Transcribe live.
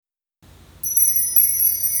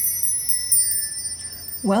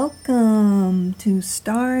Welcome to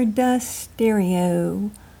Stardust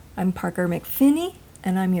Stereo. I'm Parker McPhinney,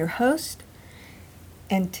 and I'm your host.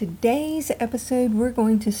 And today's episode, we're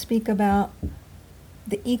going to speak about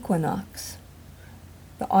the equinox.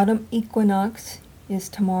 The autumn equinox is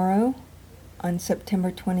tomorrow on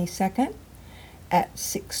September 22nd at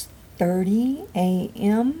 6:30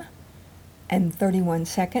 a.m. and 31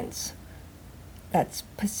 seconds. That's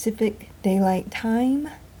Pacific Daylight Time.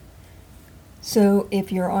 So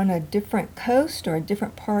if you're on a different coast or a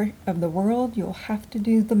different part of the world, you'll have to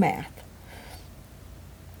do the math.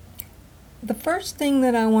 The first thing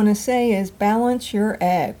that I want to say is balance your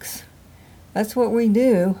eggs. That's what we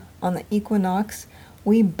do on the equinox.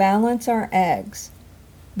 We balance our eggs,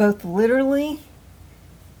 both literally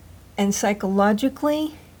and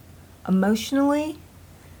psychologically, emotionally,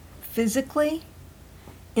 physically,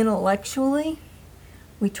 intellectually.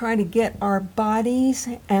 We try to get our bodies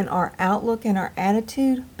and our outlook and our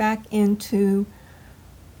attitude back into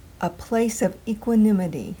a place of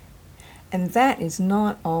equanimity. And that is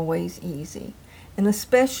not always easy, and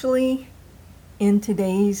especially in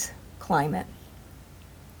today's climate.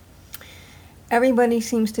 Everybody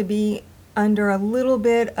seems to be under a little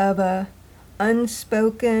bit of a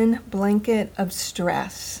unspoken blanket of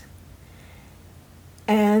stress.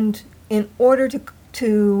 And in order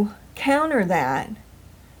to counter that,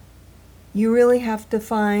 you really have to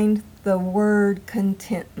find the word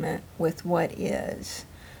contentment with what is.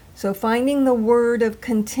 So finding the word of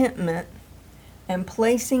contentment and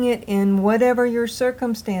placing it in whatever your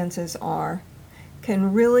circumstances are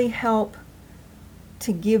can really help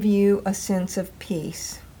to give you a sense of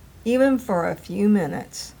peace, even for a few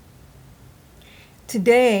minutes.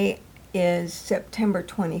 Today is September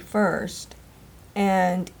 21st,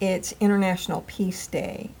 and it's International Peace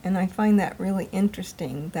Day, and I find that really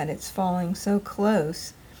interesting that it's falling so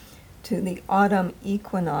close to the autumn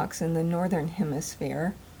equinox in the northern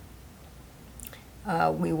hemisphere.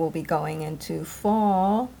 We will be going into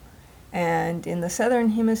fall, and in the southern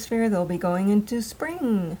hemisphere they'll be going into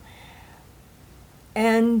spring.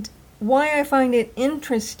 And why I find it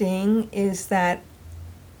interesting is that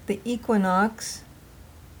the equinox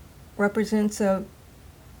represents a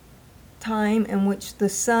time in which the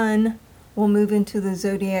sun will move into the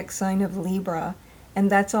zodiac sign of Libra,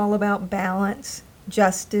 and that's all about balance,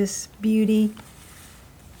 justice, beauty.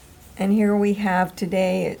 And here we have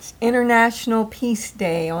today, it's International Peace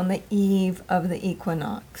Day on the eve of the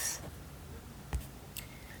equinox.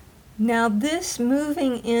 Now this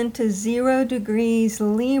moving into 0 degrees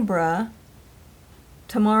Libra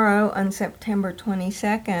tomorrow on September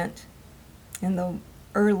 22nd in the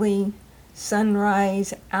early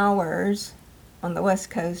sunrise hours on the west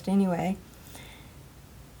coast anyway,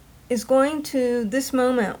 this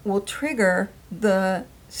moment will trigger the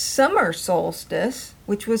summer solstice,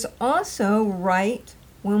 which was also right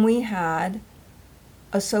when we had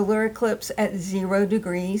a solar eclipse at 0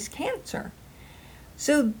 degrees Cancer.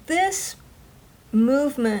 So this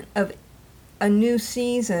movement of a new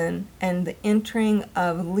season and the entering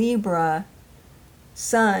of Libra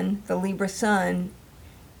sun, the Libra sun,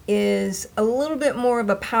 is a little bit more of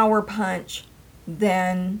a power punch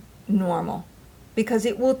than normal, because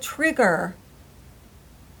it will trigger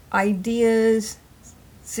ideas,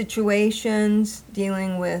 situations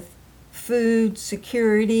dealing with food,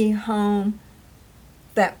 security, home,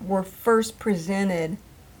 that were first presented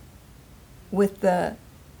with the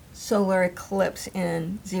solar eclipse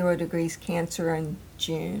in 0 degrees Cancer in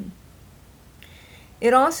June.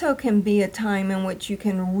 It also can be a time in which you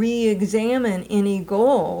can re-examine any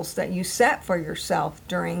goals that you set for yourself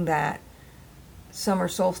during that summer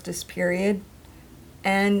solstice period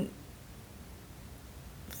and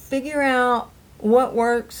figure out what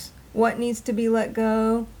works, what needs to be let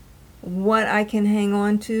go, what I can hang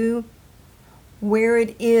on to, where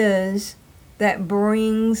it is that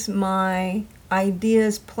brings my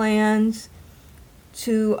ideas, plans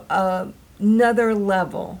to another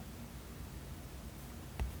level.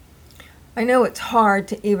 I know it's hard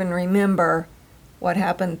to even remember what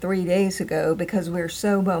happened 3 days ago because we're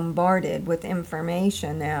so bombarded with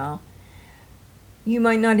information now. You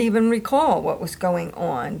might not even recall what was going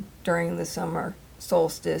on during the summer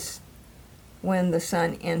solstice when the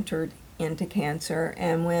sun entered into Cancer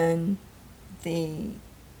and when the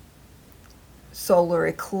solar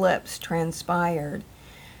eclipse transpired.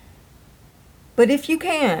 But if you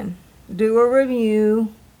can, do a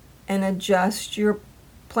review and adjust your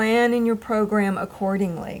plan and your program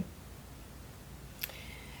accordingly.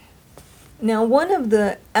 Now, one of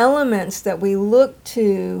the elements that we look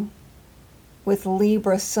to with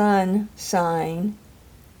Libra sun sign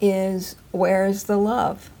is, where is the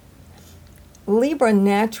love? Libra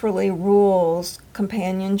naturally rules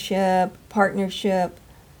companionship, partnership,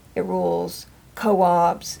 it rules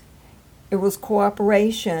co-ops, it rules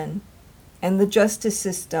cooperation, and the justice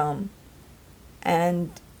system,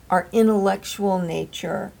 and our intellectual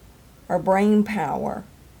nature, our brain power.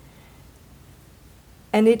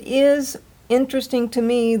 And it is interesting to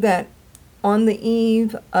me that on the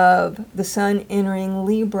eve of the sun entering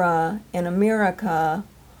Libra in America,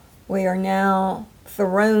 we are now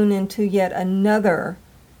thrown into yet another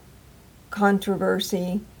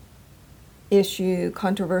controversial issue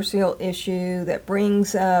that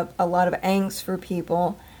brings up a lot of angst for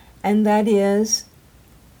people, and that is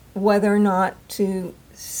whether or not to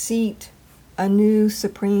seat a new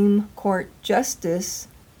Supreme Court justice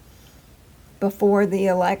before the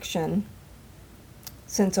election,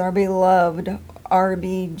 since our beloved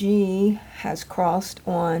RBG has crossed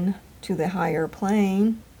on to the higher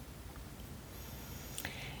plane.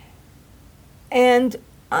 And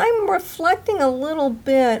I'm reflecting a little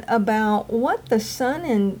bit about what the sun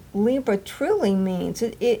in Libra truly means.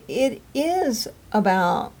 It is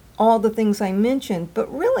about all the things I mentioned,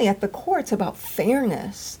 but really at the core it's about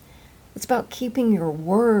fairness. It's about keeping your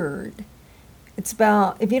word. It's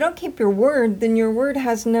about, if you don't keep your word, then your word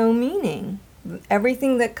has no meaning.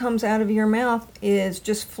 Everything that comes out of your mouth is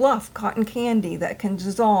just fluff, cotton candy that can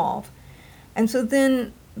dissolve. And so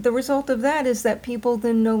then the result of that is that people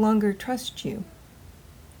then no longer trust you.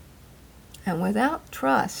 And without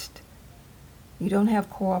trust, you don't have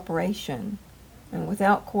cooperation. And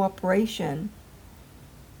without cooperation,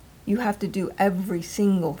 you have to do every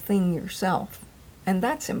single thing yourself. And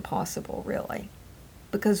that's impossible, really,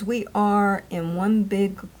 because we are in one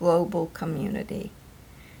big global community.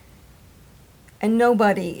 And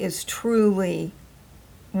nobody is truly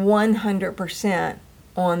 100%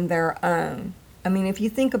 on their own. I mean, if you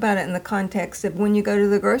think about it in the context of when you go to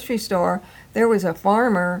the grocery store, there was a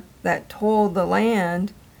farmer that tolled the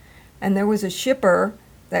land, and there was a shipper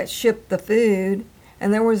that shipped the food,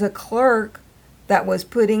 and there was a clerk that was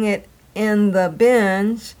putting it in the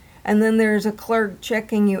bins, and then there's a clerk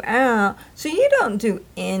checking you out. So you don't do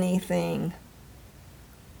anything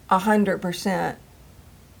 100%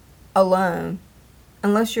 alone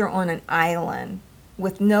unless you're on an island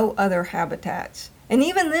with no other habitats. And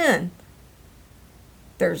even then,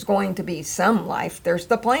 there's going to be some life. There's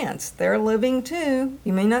the plants. They're living too.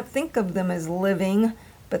 You may not think of them as living,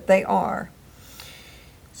 but they are.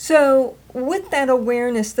 So with that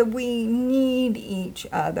awareness that we need each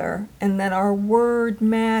other and that our word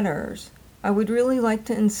matters, I would really like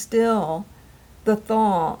to instill the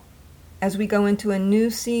thought as we go into a new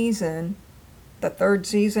season, the third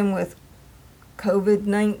season with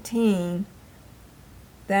COVID-19,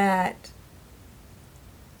 that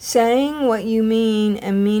saying what you mean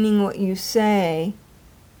and meaning what you say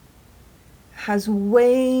has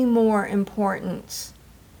way more importance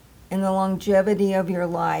in the longevity of your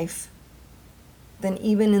life than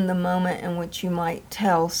even in the moment in which you might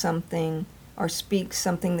tell something or speak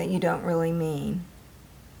something that you don't really mean.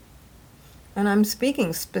 And I'm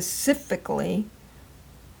speaking specifically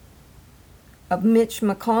of Mitch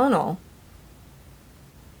McConnell,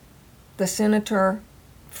 the senator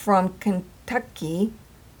from Kentucky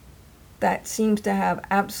that seems to have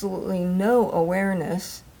absolutely no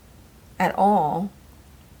awareness at all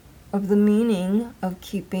of the meaning of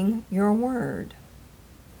keeping your word.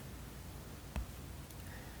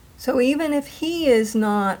 So even if he is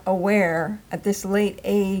not aware at this late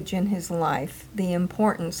age in his life the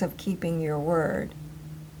importance of keeping your word,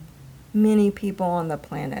 many people on the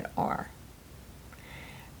planet are.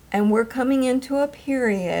 And we're coming into a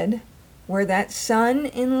period where that sun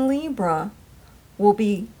in Libra will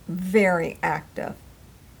be very active.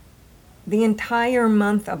 The entire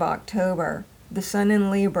month of October, the sun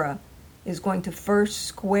in Libra is going to first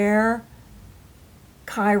square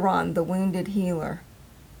Chiron, the wounded healer.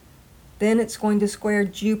 Then it's going to square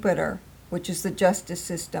Jupiter, which is the justice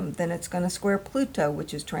system. Then it's going to square Pluto,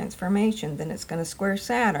 which is transformation. Then it's going to square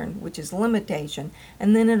Saturn, which is limitation.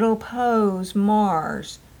 And then it'll oppose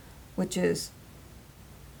Mars, which is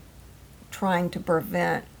trying to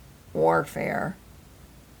prevent warfare.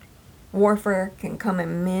 Warfare can come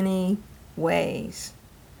in many ways.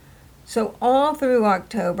 So all through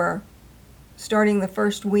October, starting the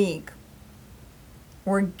first week,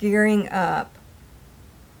 we're gearing up.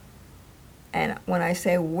 And when I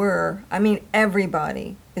say we're, I mean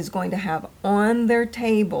everybody is going to have on their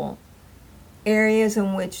table areas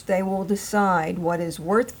in which they will decide what is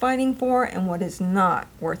worth fighting for and what is not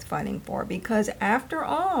worth fighting for. Because after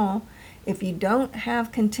all, if you don't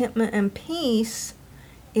have contentment and peace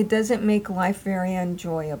it doesn't make life very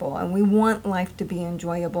enjoyable. And we want life to be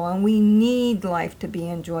enjoyable, and we need life to be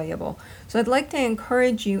enjoyable. So I'd like to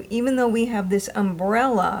encourage you, even though we have this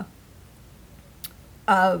umbrella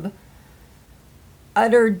of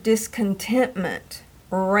utter discontentment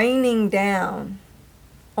raining down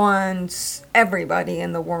on everybody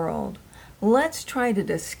in the world, let's try to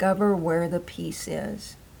discover where the peace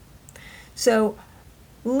is. So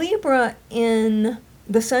Libra, in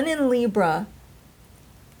the sun in Libra,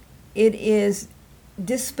 it is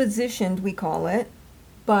dispositioned, we call it,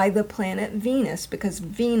 by the planet Venus, because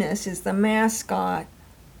Venus is the mascot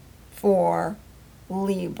for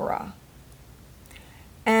Libra.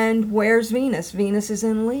 And where's Venus? Venus is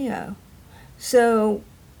in Leo. So,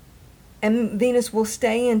 and Venus will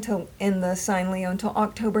stay in the sign Leo until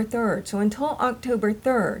October 3rd. So until October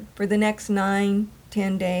 3rd, for the next 9-10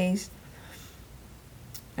 days,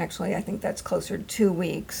 actually I think that's closer to 2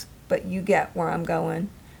 weeks, but you get where I'm going.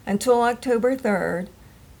 Until October 3rd,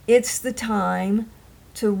 it's the time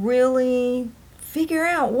to really figure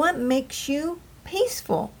out what makes you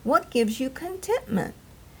peaceful, what gives you contentment.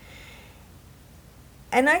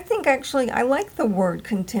 And I think actually I like the word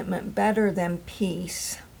contentment better than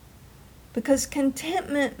peace, because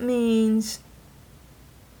contentment means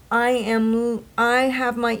I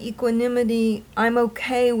have my equanimity, I'm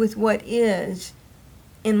okay with what is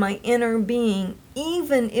in my inner being,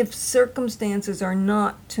 even if circumstances are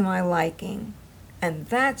not to my liking. And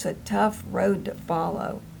that's a tough road to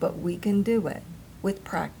follow, but we can do it with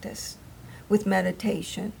practice, with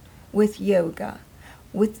meditation, with yoga,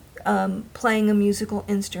 with playing a musical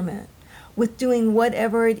instrument, with doing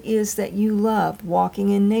whatever it is that you love, walking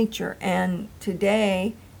in nature. And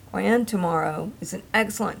today and tomorrow is an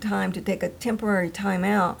excellent time to take a temporary time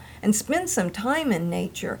out and spend some time in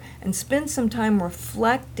nature and spend some time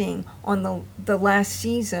reflecting on the last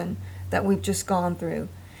season that we've just gone through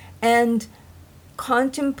and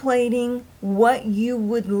contemplating what you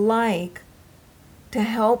would like to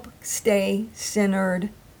help stay centered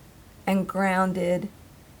and grounded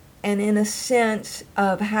and in a sense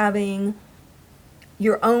of having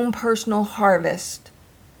your own personal harvest.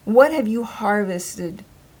 What have you harvested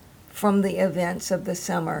from the events of the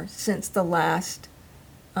summer since the last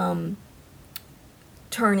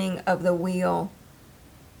turning of the wheel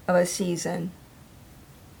of a season?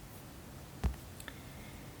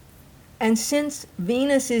 And since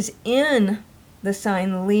Venus is in the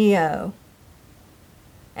sign Leo,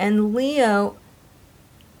 and Leo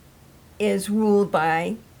is ruled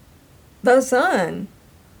by the sun,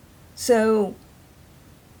 so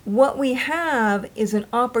what we have is an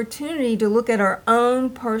opportunity to look at our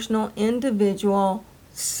own personal individual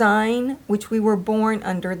sign, which we were born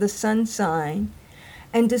under, the sun sign,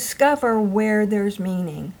 and discover where there's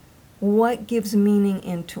meaning. What gives meaning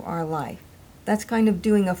into our life? That's kind of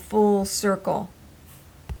doing a full circle.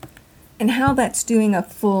 And how that's doing a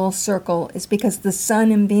full circle is because the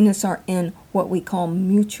sun and Venus are in what we call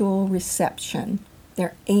mutual reception.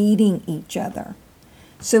 They're aiding each other.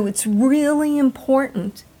 So it's really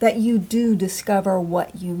important that you do discover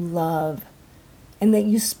what you love and that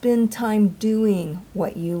you spend time doing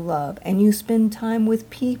what you love and you spend time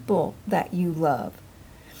with people that you love.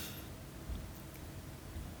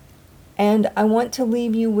 And I want to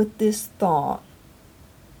leave you with this thought.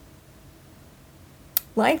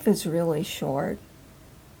 Life is really short.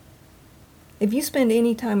 If you spend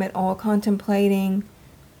any time at all contemplating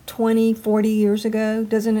 20, 40 years ago,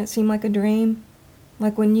 doesn't it seem like a dream?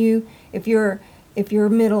 Like when if you're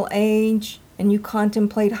middle age and you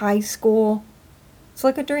contemplate high school, it's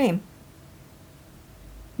like a dream.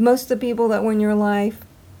 Most of the people that were in your life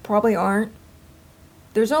probably aren't.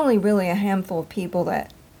 There's only really a handful of people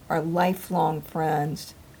that are lifelong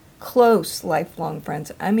friends, close lifelong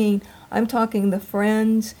friends. I mean, I'm talking the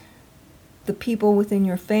friends, the people within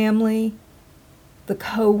your family, the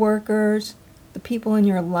co-workers, the people in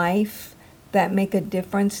your life that make a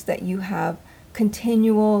difference, that you have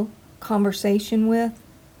continual conversation with.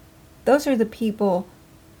 Those are the people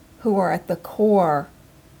who are at the core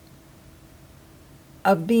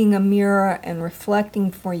of being a mirror and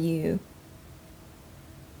reflecting for you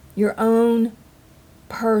your own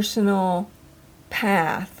personal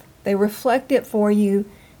path. They reflect it for you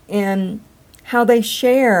in how they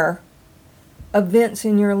share events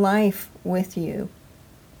in your life with you.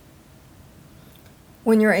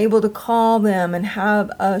 When you're able to call them and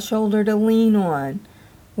have a shoulder to lean on,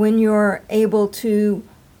 when you're able to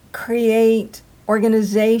create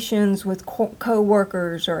organizations with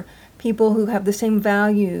co-workers or people who have the same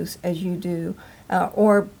values as you do,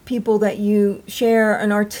 or people that you share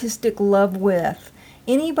an artistic love with,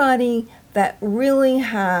 anybody that really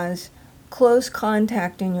has close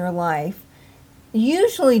contact in your life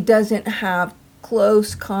usually doesn't have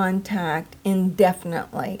close contact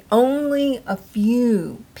indefinitely. Only a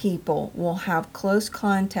few people will have close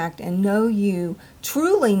contact and know you,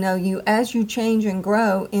 truly know you, as you change and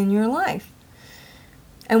grow in your life.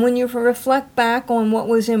 And when you reflect back on what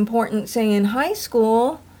was important, say, in high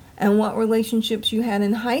school, and what relationships you had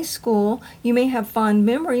in high school, you may have fond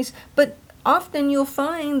memories, but often you'll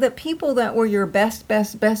find that people that were your best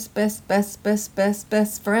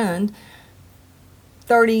friend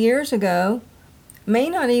 30 years ago may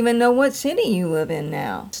not even know what city you live in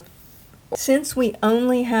now. Since we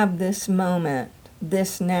only have this moment,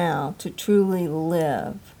 this now, to truly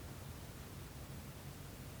live,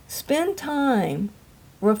 spend time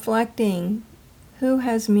reflecting who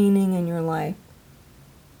has meaning in your life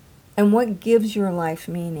and what gives your life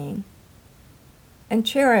meaning. And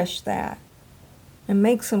cherish that. And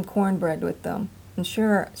make some cornbread with them. And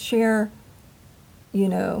share,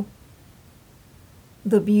 the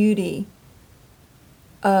beauty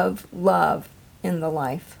of love in the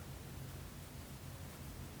life.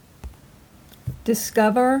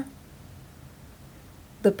 Discover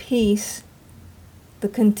the peace, the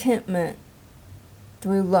contentment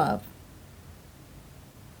through love.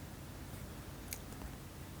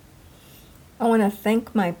 I want to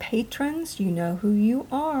thank my patrons. You know who you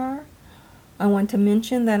are. I want to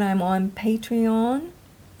mention that I'm on Patreon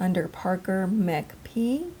under Parker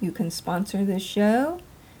McP. You can sponsor this show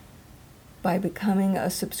by becoming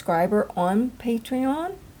a subscriber on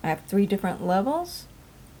Patreon. I have 3 different levels.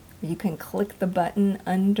 You can click the button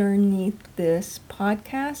underneath this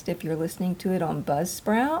podcast if you're listening to it on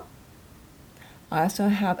Buzzsprout. I also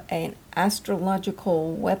have an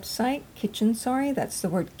astrological website, Kitchen Sorry. That's the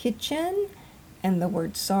word kitchen and the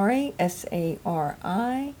word sorry,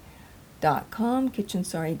 SARI.com,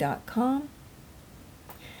 kitchensorry.com.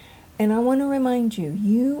 And I want to remind you,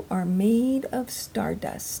 you are made of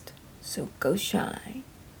stardust, so go shine.